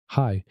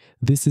Hi,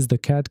 this is the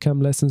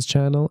CAD/CAM Lessons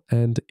channel,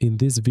 and in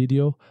this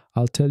video,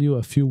 I'll tell you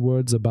a few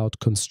words about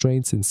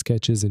constraints in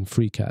sketches in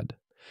FreeCAD.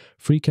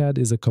 FreeCAD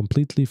is a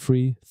completely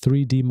free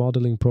 3D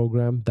modeling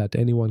program that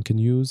anyone can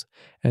use,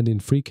 and in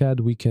FreeCAD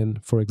we can,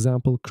 for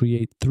example,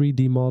 create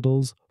 3D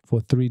models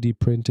for 3D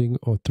printing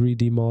or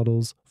 3D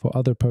models for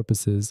other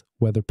purposes,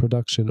 whether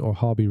production or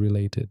hobby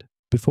related.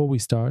 Before we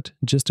start,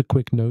 just a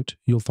quick note,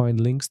 you'll find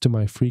links to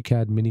my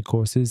FreeCAD mini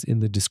courses in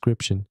the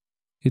description.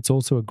 It's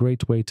also a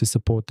great way to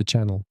support the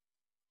channel.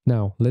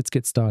 Now, let's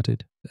get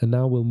started. And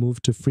now we'll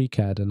move to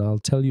FreeCAD and I'll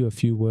tell you a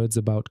few words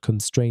about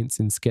constraints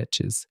in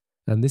sketches.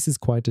 And this is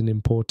quite an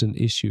important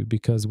issue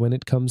because when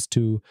it comes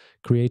to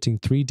creating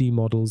 3D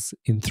models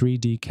in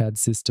 3D CAD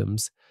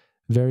systems,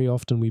 very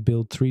often we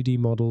build 3D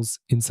models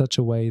in such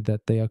a way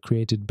that they are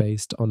created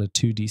based on a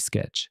 2D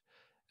sketch.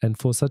 And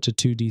for such a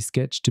 2D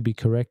sketch to be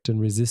correct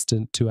and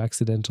resistant to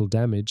accidental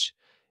damage,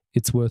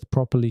 it's worth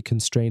properly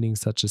constraining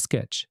such a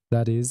sketch.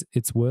 That is,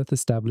 it's worth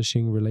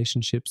establishing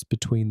relationships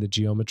between the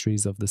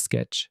geometries of the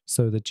sketch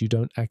so that you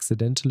don't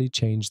accidentally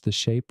change the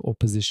shape or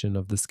position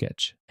of the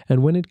sketch.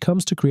 And when it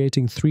comes to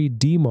creating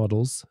 3D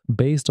models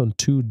based on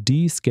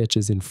 2D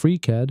sketches in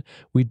FreeCAD,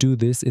 we do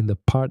this in the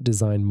Part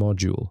Design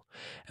module.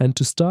 And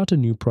to start a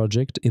new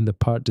project in the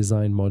Part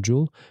Design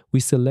module, we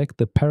select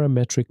the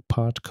Parametric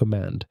Part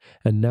command.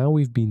 And now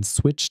we've been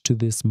switched to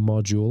this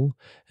module,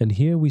 and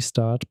here we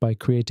start by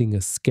creating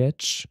a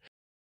sketch.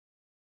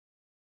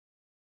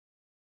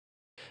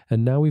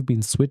 And now we've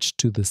been switched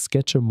to the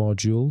Sketcher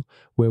module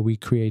where we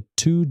create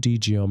 2D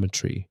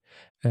geometry.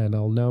 And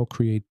I'll now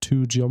create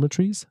two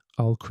geometries.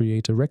 I'll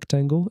create a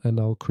rectangle and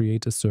I'll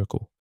create a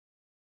circle.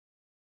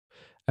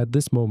 At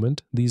this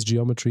moment, these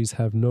geometries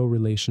have no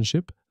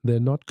relationship. They're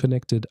not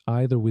connected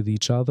either with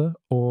each other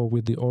or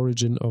with the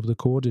origin of the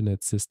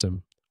coordinate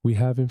system. We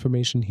have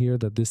information here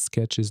that this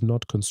sketch is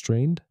not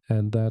constrained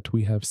and that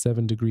we have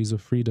 7 degrees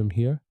of freedom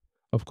here.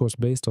 Of course,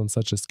 based on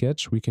such a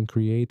sketch, we can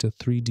create a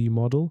 3D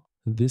model.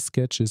 This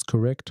sketch is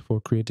correct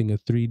for creating a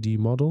 3D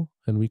model,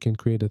 and we can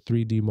create a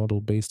 3D model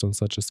based on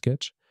such a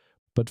sketch.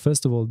 But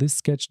first of all, this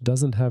sketch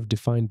doesn't have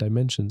defined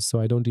dimensions, so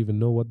I don't even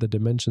know what the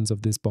dimensions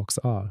of this box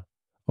are.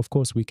 Of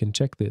course, we can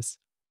check this.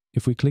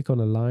 If we click on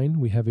a line,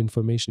 we have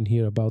information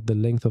here about the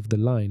length of the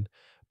line,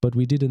 but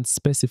we didn't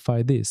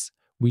specify this.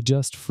 We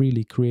just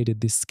freely created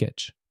this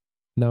sketch.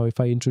 Now, if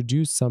I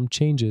introduce some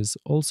changes,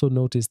 also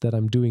notice that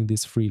I'm doing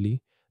this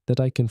freely, that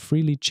I can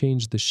freely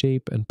change the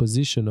shape and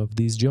position of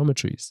these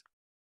geometries.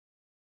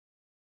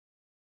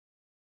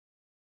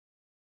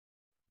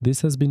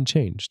 This has been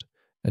changed,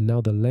 and now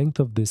the length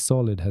of this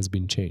solid has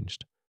been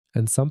changed.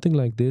 And something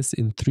like this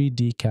in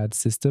 3D CAD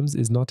systems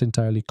is not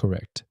entirely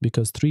correct,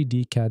 because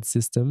 3D CAD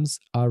systems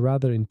are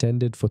rather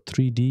intended for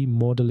 3D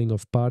modeling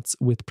of parts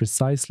with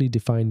precisely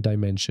defined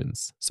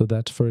dimensions, so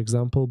that, for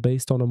example,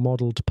 based on a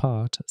modeled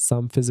part,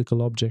 some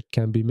physical object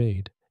can be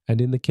made. And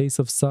in the case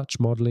of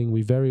such modeling,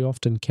 we very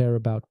often care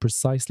about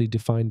precisely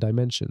defined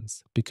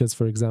dimensions, because,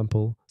 for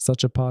example,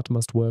 such a part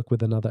must work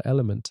with another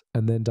element,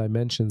 and then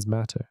dimensions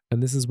matter.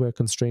 And this is where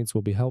constraints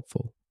will be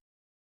helpful.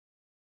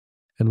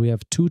 And we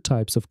have two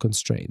types of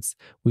constraints.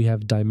 We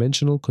have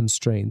dimensional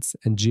constraints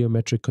and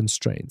geometric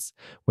constraints.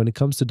 When it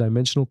comes to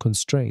dimensional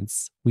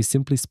constraints, we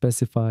simply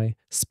specify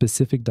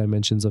specific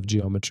dimensions of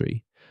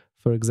geometry.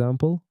 For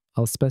example,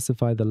 I'll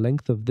specify the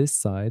length of this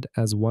side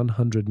as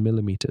 100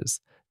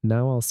 millimeters.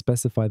 Now I'll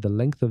specify the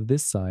length of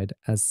this side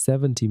as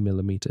 70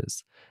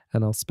 millimeters.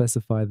 And I'll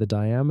specify the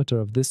diameter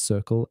of this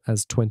circle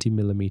as 20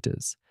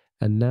 millimeters.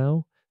 And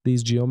now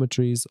these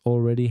geometries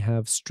already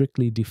have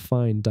strictly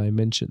defined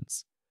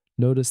dimensions.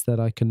 Notice that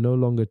I can no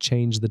longer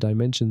change the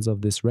dimensions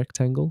of this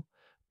rectangle,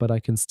 but I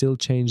can still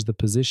change the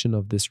position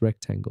of this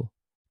rectangle.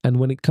 And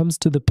when it comes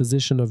to the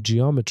position of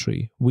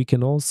geometry, we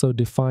can also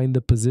define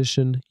the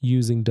position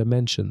using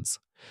dimensions.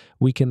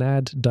 We can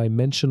add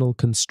dimensional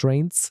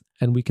constraints,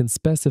 and we can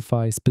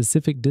specify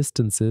specific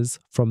distances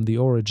from the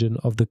origin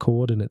of the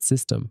coordinate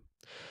system.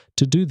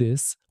 To do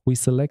this, we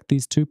select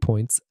these 2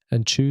 points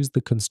and choose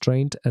the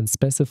constraint and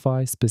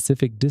specify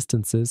specific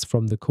distances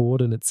from the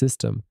coordinate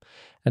system.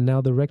 And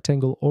now the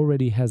rectangle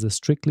already has a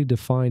strictly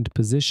defined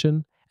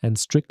position and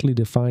strictly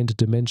defined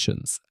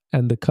dimensions,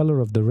 and the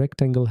color of the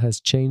rectangle has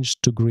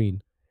changed to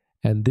green.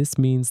 And this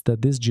means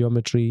that this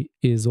geometry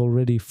is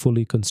already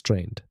fully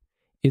constrained.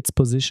 Its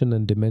position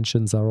and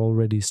dimensions are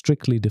already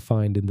strictly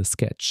defined in the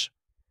sketch.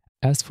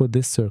 As for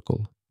this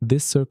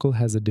circle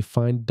has a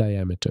defined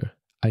diameter.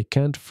 I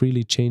can't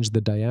freely change the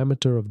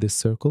diameter of this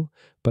circle,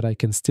 but I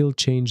can still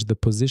change the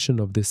position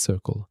of this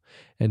circle.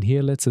 And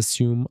here let's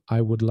assume I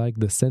would like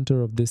the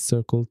center of this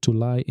circle to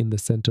lie in the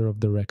center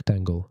of the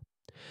rectangle.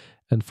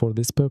 And for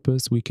this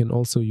purpose, we can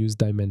also use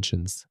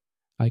dimensions.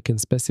 I can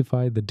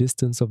specify the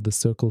distance of the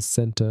circle's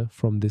center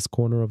from this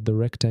corner of the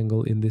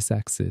rectangle in this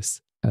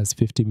axis as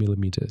 50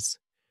 millimeters,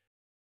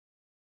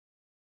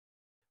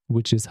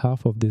 which is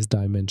half of this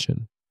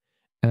dimension.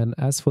 And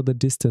as for the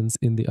distance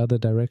in the other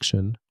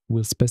direction,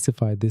 we'll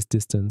specify this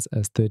distance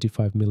as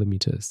 35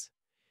 millimeters.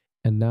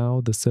 And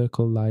now the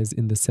circle lies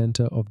in the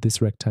center of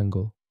this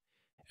rectangle.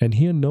 And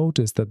here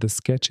notice that the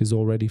sketch is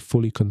already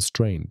fully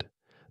constrained.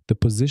 The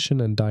position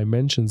and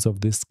dimensions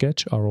of this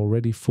sketch are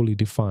already fully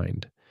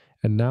defined.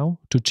 And now,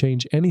 to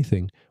change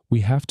anything,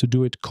 we have to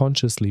do it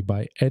consciously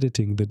by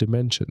editing the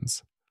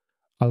dimensions.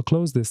 I'll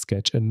close this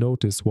sketch and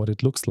notice what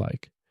it looks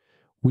like.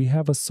 We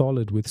have a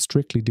solid with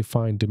strictly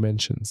defined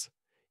dimensions.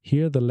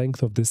 Here the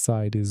length of this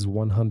side is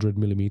 100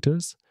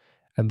 millimeters,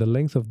 and the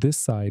length of this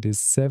side is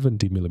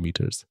 70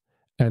 millimeters.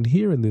 And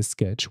here in this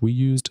sketch we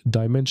used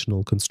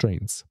dimensional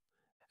constraints.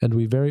 And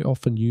we very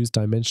often use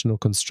dimensional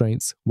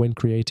constraints when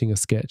creating a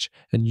sketch,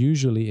 and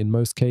usually in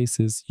most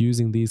cases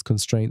using these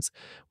constraints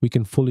we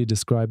can fully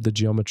describe the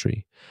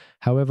geometry.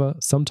 However,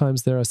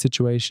 sometimes there are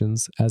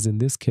situations, as in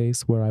this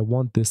case where I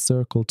want this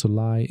circle to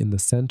lie in the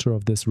center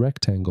of this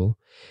rectangle.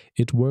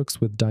 It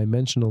works with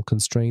dimensional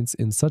constraints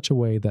in such a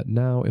way that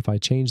now if I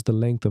change the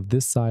length of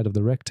this side of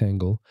the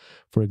rectangle,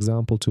 for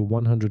example to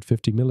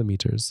 150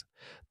 millimeters,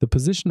 the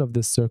position of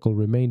this circle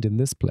remained in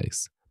this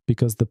place,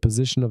 because the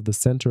position of the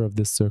center of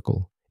this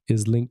circle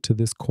is linked to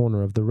this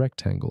corner of the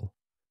rectangle.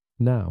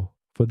 Now,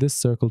 for this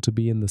circle to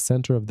be in the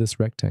center of this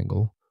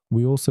rectangle,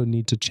 we also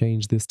need to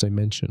change this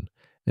dimension,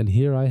 and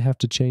here I have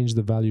to change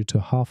the value to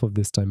half of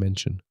this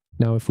dimension.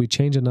 Now if we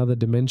change another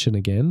dimension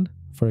again,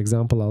 for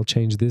example I'll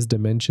change this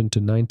dimension to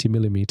 90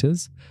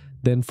 millimeters,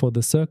 then for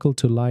the circle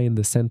to lie in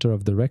the center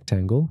of the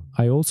rectangle,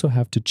 I also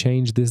have to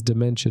change this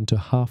dimension to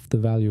half the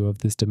value of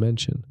this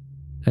dimension.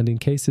 And in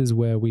cases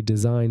where we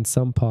design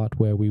some part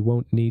where we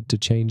won't need to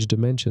change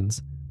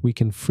dimensions, we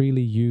can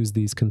freely use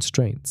these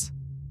constraints.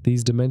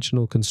 These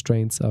dimensional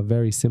constraints are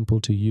very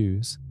simple to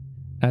use.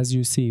 As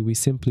you see, we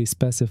simply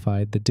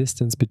specified the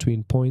distance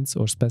between points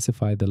or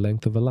specify the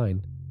length of a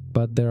line.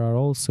 But there are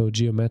also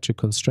geometric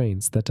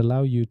constraints that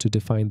allow you to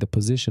define the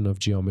position of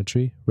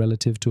geometry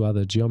relative to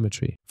other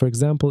geometry. For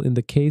example, in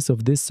the case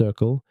of this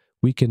circle,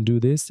 we can do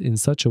this in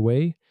such a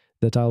way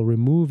that I'll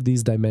remove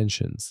these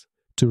dimensions.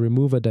 To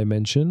remove a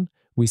dimension,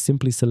 we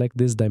simply select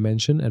this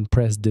dimension and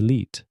press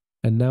delete.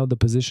 And now the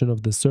position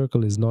of the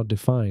circle is not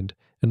defined,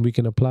 and we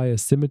can apply a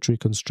symmetry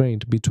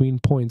constraint between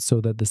points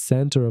so that the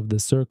center of the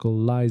circle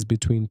lies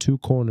between two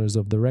corners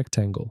of the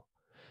rectangle.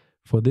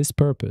 For this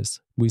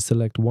purpose, we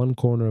select one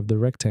corner of the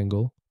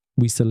rectangle,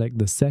 we select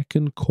the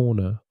second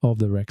corner of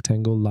the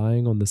rectangle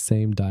lying on the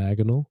same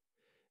diagonal,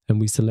 and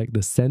we select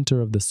the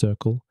center of the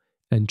circle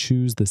and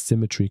choose the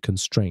symmetry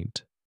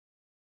constraint.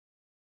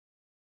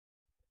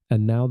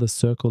 And now the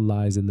circle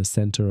lies in the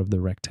center of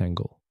the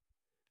rectangle.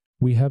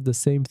 We have the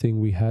same thing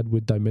we had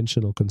with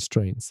dimensional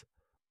constraints,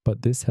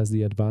 but this has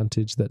the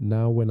advantage that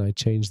now when I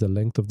change the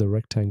length of the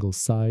rectangle's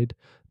side,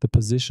 the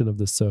position of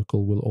the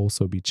circle will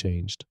also be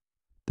changed.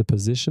 The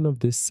position of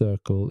this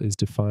circle is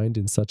defined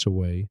in such a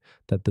way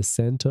that the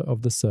center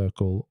of the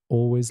circle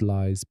always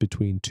lies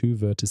between two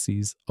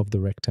vertices of the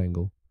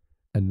rectangle.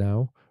 And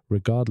now,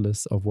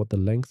 regardless of what the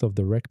length of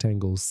the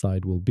rectangle's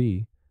side will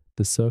be,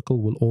 the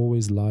circle will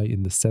always lie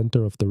in the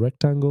center of the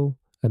rectangle,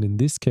 and in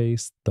this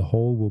case, the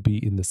hole will be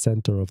in the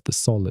center of the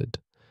solid.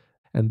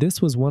 And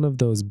this was one of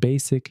those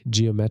basic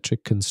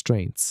geometric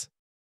constraints.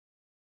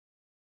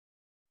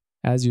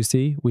 As you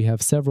see, we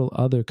have several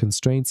other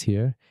constraints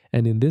here,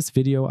 and in this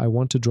video I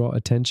want to draw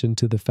attention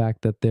to the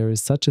fact that there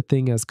is such a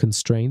thing as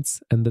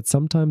constraints, and that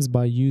sometimes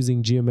by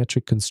using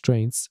geometric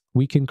constraints,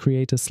 we can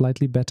create a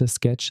slightly better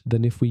sketch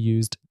than if we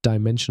used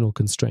dimensional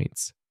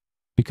constraints.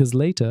 Because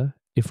later,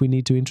 if we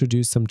need to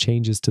introduce some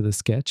changes to the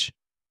sketch,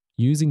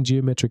 using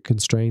geometric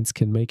constraints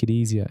can make it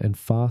easier and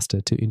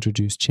faster to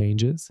introduce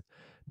changes,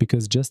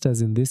 because just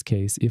as in this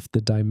case, if the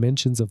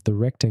dimensions of the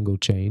rectangle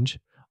change,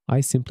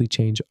 I simply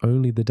change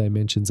only the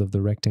dimensions of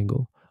the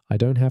rectangle. I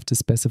don't have to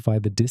specify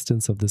the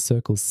distance of the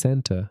circle's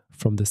center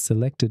from the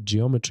selected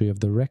geometry of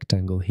the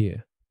rectangle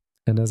here.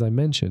 And as I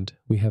mentioned,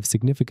 we have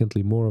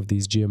significantly more of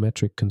these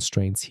geometric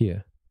constraints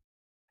here.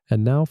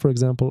 And now, for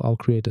example, I'll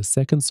create a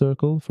second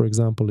circle, for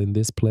example, in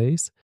this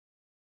place,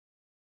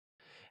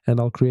 and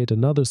I'll create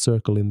another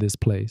circle in this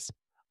place.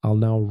 I'll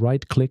now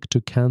right-click to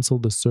cancel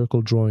the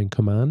circle drawing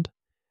command.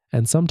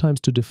 And sometimes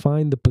to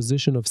define the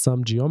position of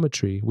some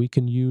geometry, we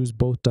can use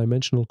both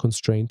dimensional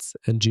constraints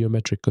and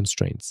geometric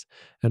constraints.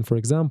 And for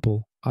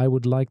example, I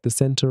would like the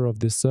center of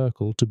this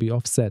circle to be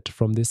offset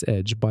from this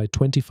edge by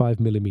 25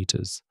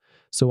 millimeters.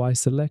 So I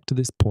select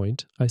this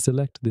point, I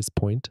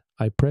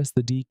press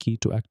the D key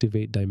to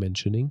activate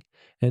dimensioning,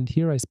 and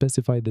here I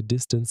specify the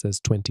distance as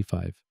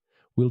 25.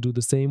 We'll do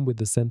the same with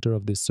the center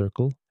of this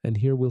circle, and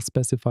here we'll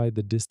specify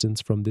the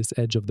distance from this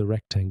edge of the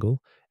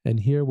rectangle, and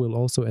here we'll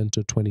also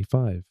enter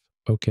 25.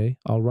 Okay,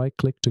 I'll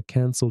right-click to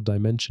cancel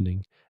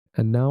dimensioning,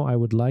 and now I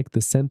would like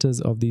the centers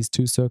of these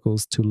two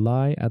circles to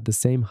lie at the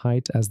same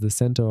height as the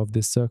center of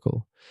this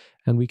circle.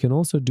 And we can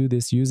also do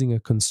this using a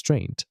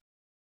constraint.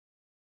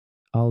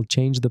 I'll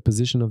change the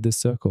position of this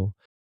circle.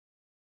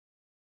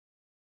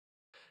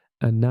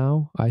 And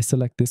now I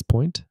select this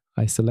point,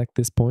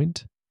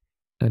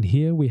 and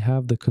here we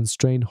have the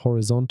constraint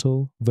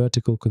horizontal,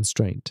 vertical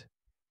constraint.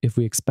 If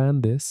we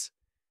expand this,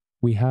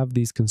 we have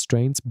these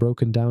constraints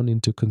broken down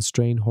into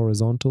constraint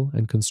horizontal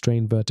and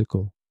constraint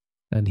vertical.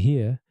 And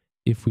here,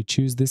 if we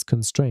choose this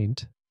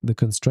constraint, the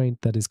constraint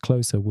that is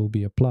closer will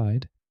be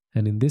applied,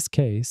 and in this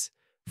case,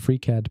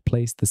 FreeCAD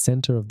placed the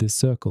center of this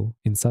circle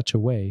in such a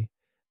way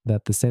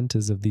that the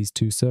centers of these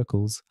two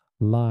circles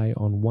lie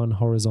on one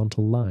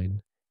horizontal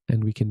line,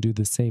 and we can do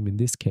the same in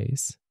this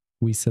case.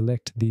 We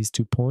select these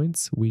 2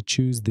 points, we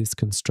choose this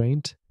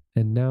constraint,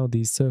 and now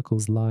these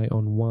circles lie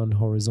on one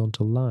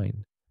horizontal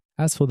line.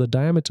 As for the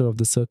diameter of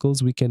the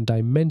circles, we can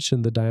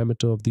dimension the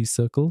diameter of these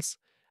circles,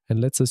 and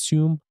let's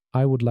assume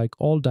I would like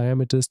all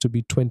diameters to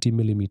be 20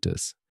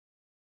 millimeters.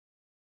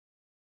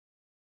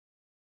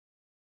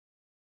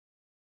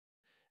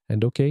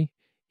 And okay,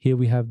 here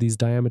we have these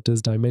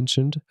diameters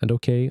dimensioned, and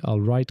okay,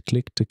 I'll right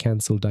click to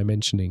cancel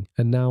dimensioning.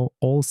 And now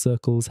all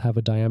circles have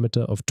a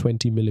diameter of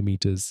 20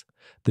 millimeters.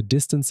 The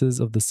distances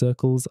of the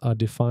circles are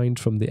defined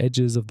from the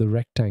edges of the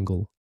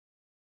rectangle.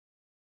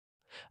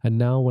 And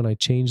now when I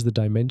change the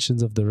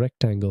dimensions of the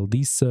rectangle,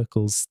 these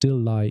circles still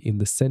lie in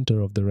the center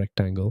of the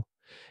rectangle.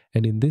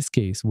 And in this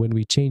case, when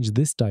we change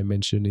this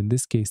dimension, in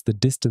this case the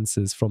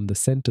distances from the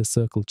center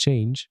circle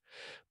change,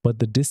 but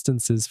the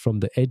distances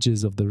from the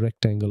edges of the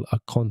rectangle are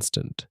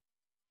constant,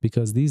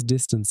 because these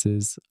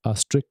distances are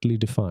strictly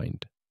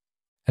defined.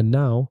 And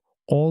now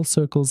all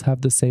circles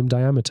have the same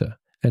diameter.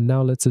 And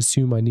now let's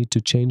assume I need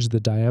to change the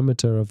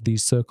diameter of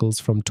these circles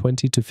from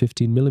 20 to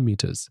 15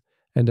 millimeters.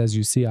 And as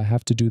you see, I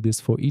have to do this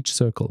for each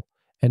circle.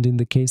 And in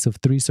the case of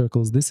 3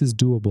 circles, this is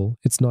doable.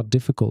 It's not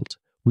difficult.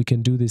 We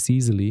can do this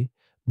easily.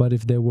 But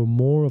if there were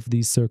more of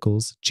these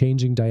circles,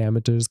 changing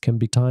diameters can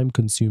be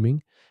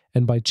time-consuming,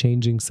 and by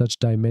changing such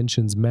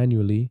dimensions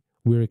manually,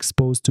 we're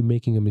exposed to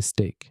making a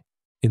mistake.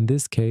 In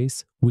this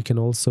case, we can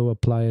also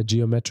apply a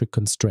geometric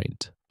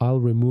constraint. I'll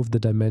remove the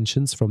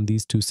dimensions from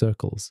these 2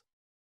 circles.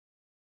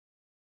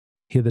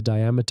 Here the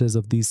diameters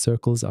of these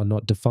circles are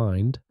not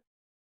defined,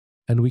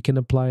 and we can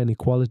apply an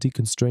equality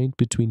constraint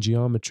between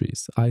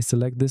geometries. I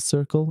select this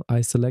circle,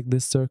 I select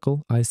this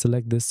circle, I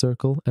select this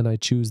circle, and I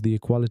choose the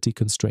equality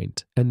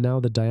constraint. And now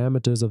the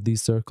diameters of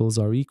these circles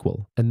are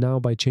equal. And now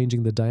by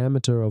changing the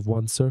diameter of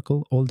one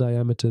circle, all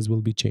diameters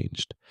will be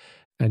changed.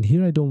 And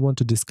here I don't want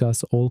to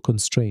discuss all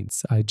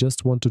constraints. I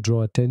just want to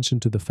draw attention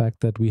to the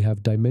fact that we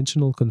have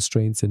dimensional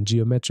constraints and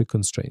geometric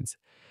constraints.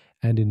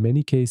 And in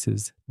many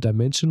cases,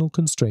 dimensional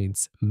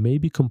constraints may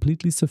be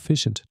completely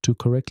sufficient to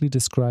correctly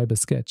describe a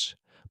sketch.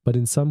 But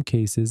in some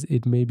cases,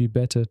 it may be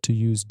better to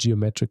use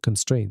geometric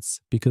constraints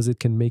because it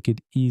can make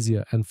it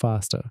easier and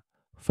faster.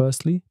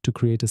 Firstly, to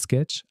create a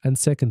sketch, and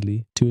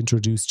secondly, to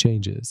introduce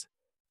changes.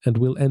 And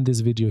we'll end this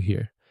video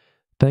here.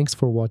 Thanks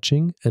for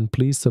watching, and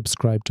please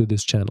subscribe to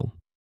this channel.